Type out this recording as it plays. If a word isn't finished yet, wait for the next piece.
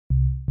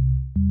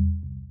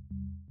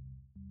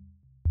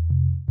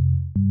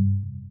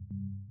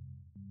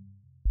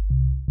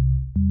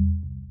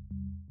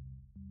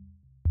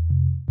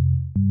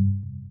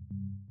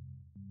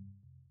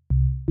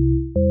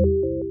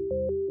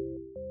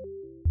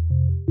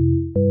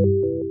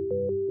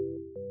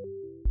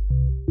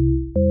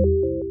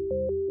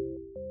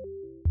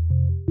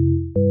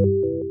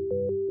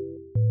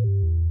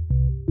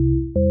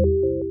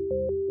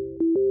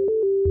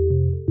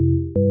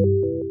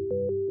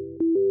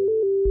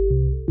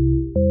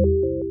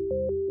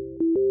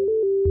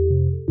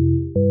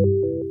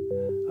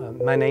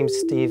My name's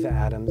Steve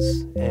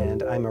Adams,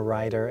 and I'm a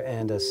writer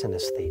and a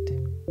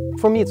synesthete.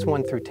 For me, it's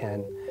 1 through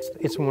 10.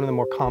 It's one of the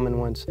more common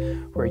ones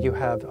where you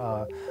have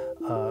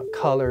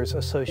colors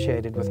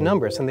associated with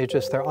numbers, and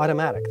they're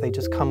automatic. They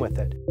just come with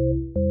it.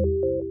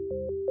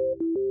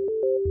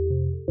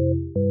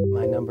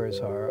 My numbers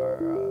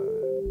are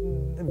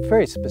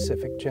very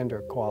specific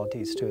gender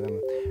qualities to them,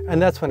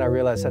 and that's when I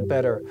realized I'd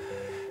better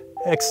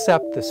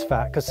accept this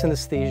fact, because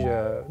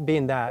synesthesia,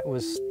 being that,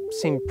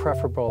 seemed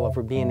preferable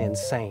over being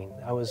insane.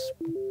 I was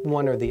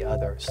one or the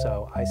other,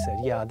 so I said,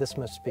 yeah, this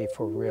must be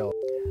for real.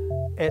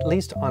 At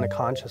least on a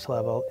conscious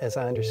level, as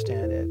I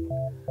understand it,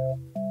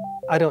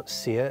 I don't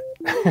see it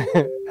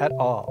at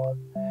all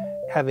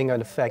having an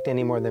effect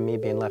any more than me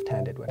being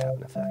left-handed would have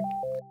an effect.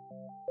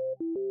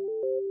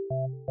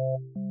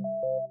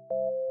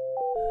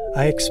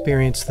 I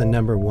experience the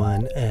number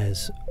 1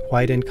 as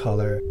white in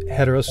color,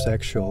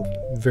 heterosexual,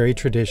 very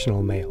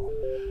traditional male.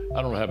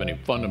 I don't have any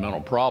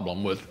fundamental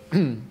problem with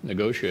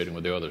negotiating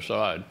with the other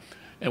side,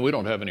 and we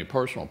don't have any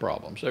personal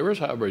problems. There is,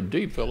 however, a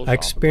deep philosophical... I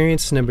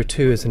experience number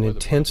 2 as an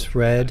intense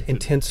red,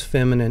 intense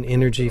feminine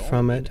energy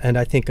from it, and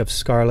I think of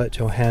Scarlett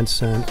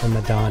Johansson or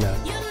Madonna.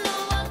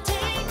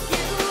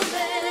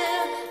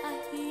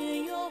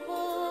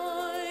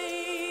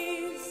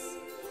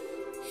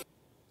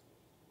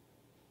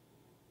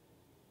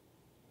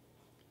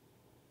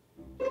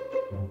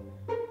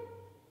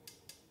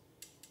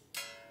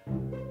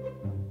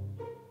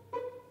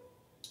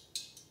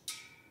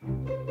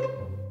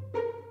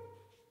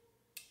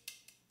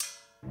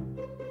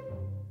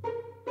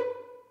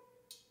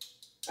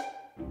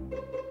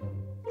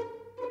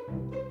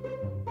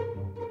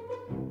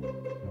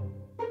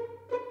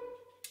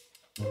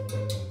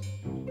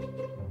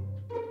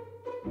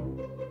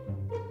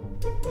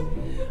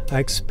 I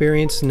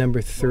experience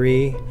number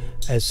 3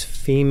 as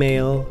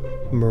female,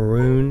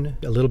 maroon,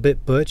 a little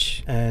bit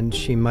butch, and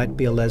she might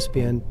be a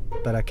lesbian,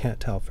 but I can't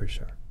tell for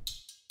sure.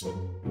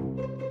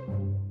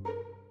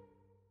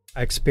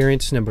 I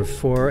experience number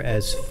 4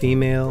 as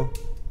female,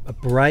 a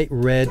bright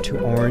red to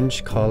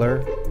orange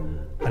color,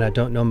 and I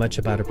don't know much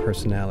about her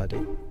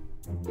personality.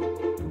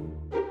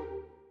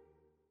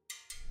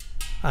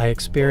 I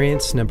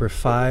experience number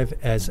 5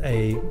 as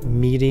a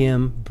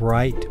medium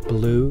bright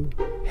blue,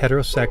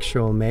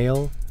 heterosexual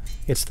male.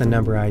 It's the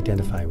number I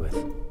identify with.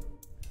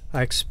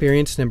 I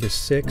experience number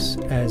 6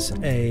 as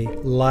a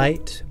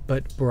light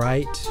but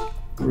bright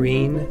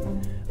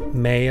green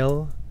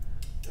male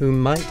who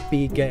might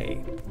be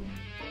gay.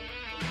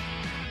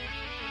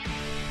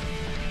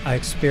 I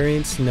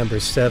experience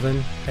number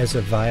 7 as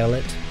a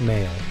violet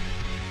male.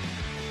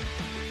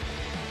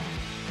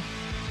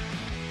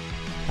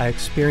 I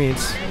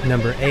experience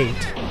number 8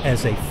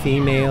 as a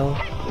female,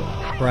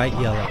 bright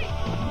yellow.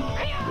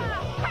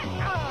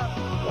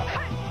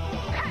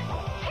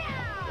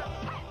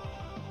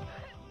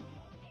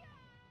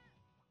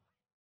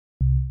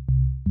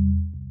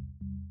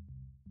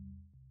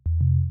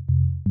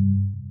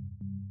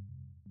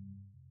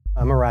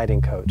 I'm a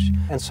writing coach,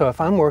 and so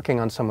if I'm working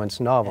on someone's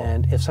novel,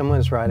 and if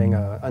someone's writing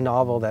a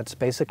novel that's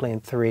basically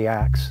in 3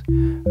 acts,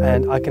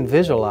 and I can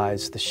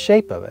visualize the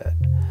shape of it,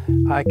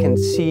 I can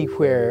see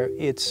where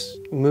it's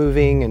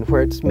moving and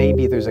where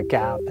maybe there's a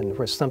gap and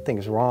where something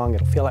is wrong.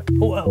 It'll feel like,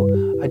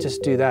 whoa, I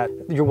just do that.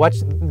 You're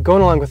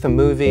going along with a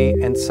movie,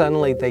 and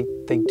suddenly they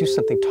do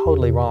something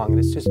totally wrong, and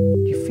it's just,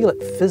 you feel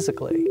it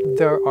physically.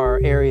 There are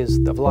areas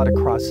of a lot of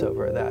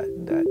crossover that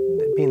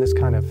being this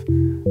kind of,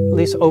 at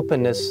least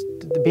openness,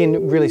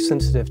 being really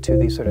sensitive to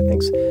these sort of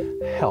things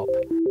help.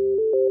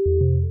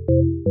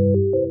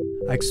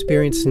 I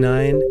experience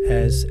 9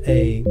 as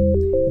a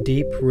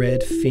deep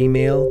red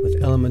female with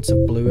elements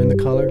of blue in the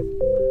color,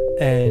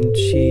 and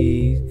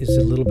she is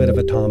a little bit of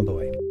a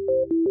tomboy.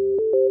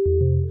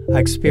 I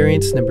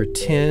experience number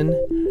 10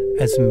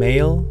 as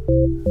male,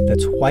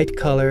 that's white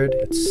colored,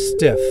 it's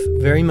stiff,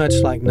 very much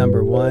like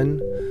number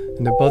 1,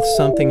 and they're both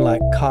something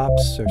like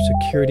cops or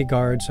security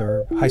guards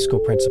or high school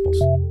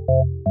principals.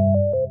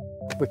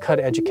 We cut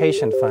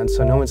education funds,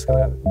 so no one's going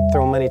to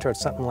throw money towards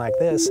something like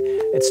this.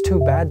 It's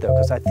too bad, though,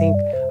 because I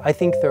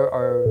think there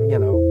are,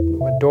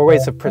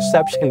 doorways of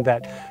perception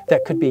that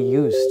could be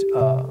used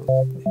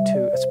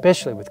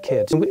especially with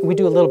kids. We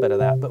do a little bit of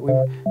that, but we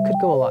could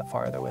go a lot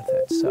farther with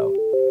it.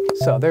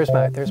 So there's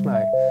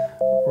my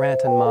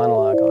rant and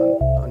monologue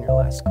on your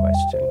last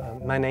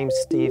question. My name's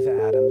Steve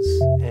Adams,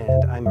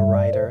 and I'm a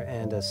writer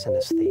and a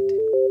synesthete.